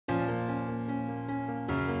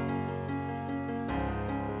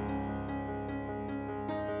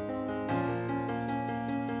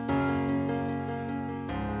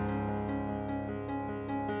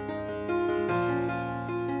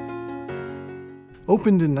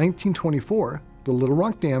Opened in 1924, the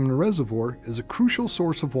Littlerock Dam and Reservoir is a crucial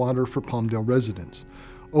source of water for Palmdale residents.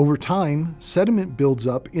 Over time, sediment builds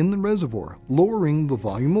up in the reservoir, lowering the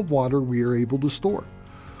volume of water we are able to store.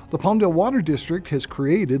 The Palmdale Water District has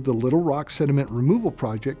created the Littlerock Sediment Removal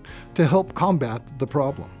Project to help combat the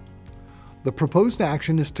problem. The proposed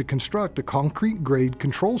action is to construct a concrete-grade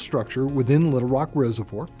control structure within Littlerock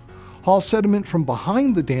Reservoir, haul sediment from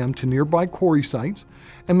behind the dam to nearby quarry sites,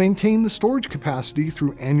 and maintain the storage capacity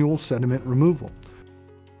through annual sediment removal.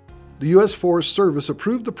 The U.S. Forest Service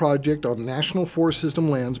approved the project on National Forest System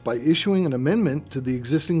lands by issuing an amendment to the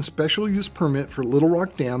existing special use permit for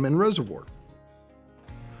Littlerock Dam and Reservoir.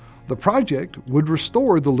 The project would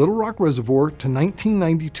restore the Littlerock Reservoir to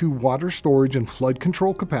 1992 water storage and flood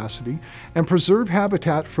control capacity and preserve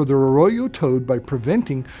habitat for the arroyo toad by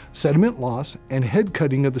preventing sediment loss and head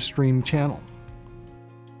cutting of the stream channel.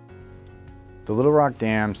 The Littlerock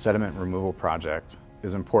Dam Sediment Removal Project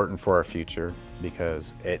is important for our future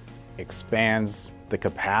because it expands the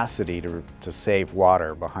capacity to save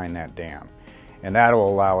water behind that dam. And that will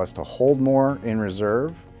allow us to hold more in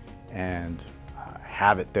reserve and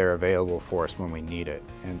have it there available for us when we need it.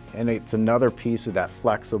 And it's another piece of that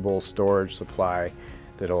flexible storage supply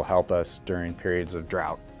that will help us during periods of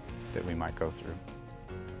drought that we might go through.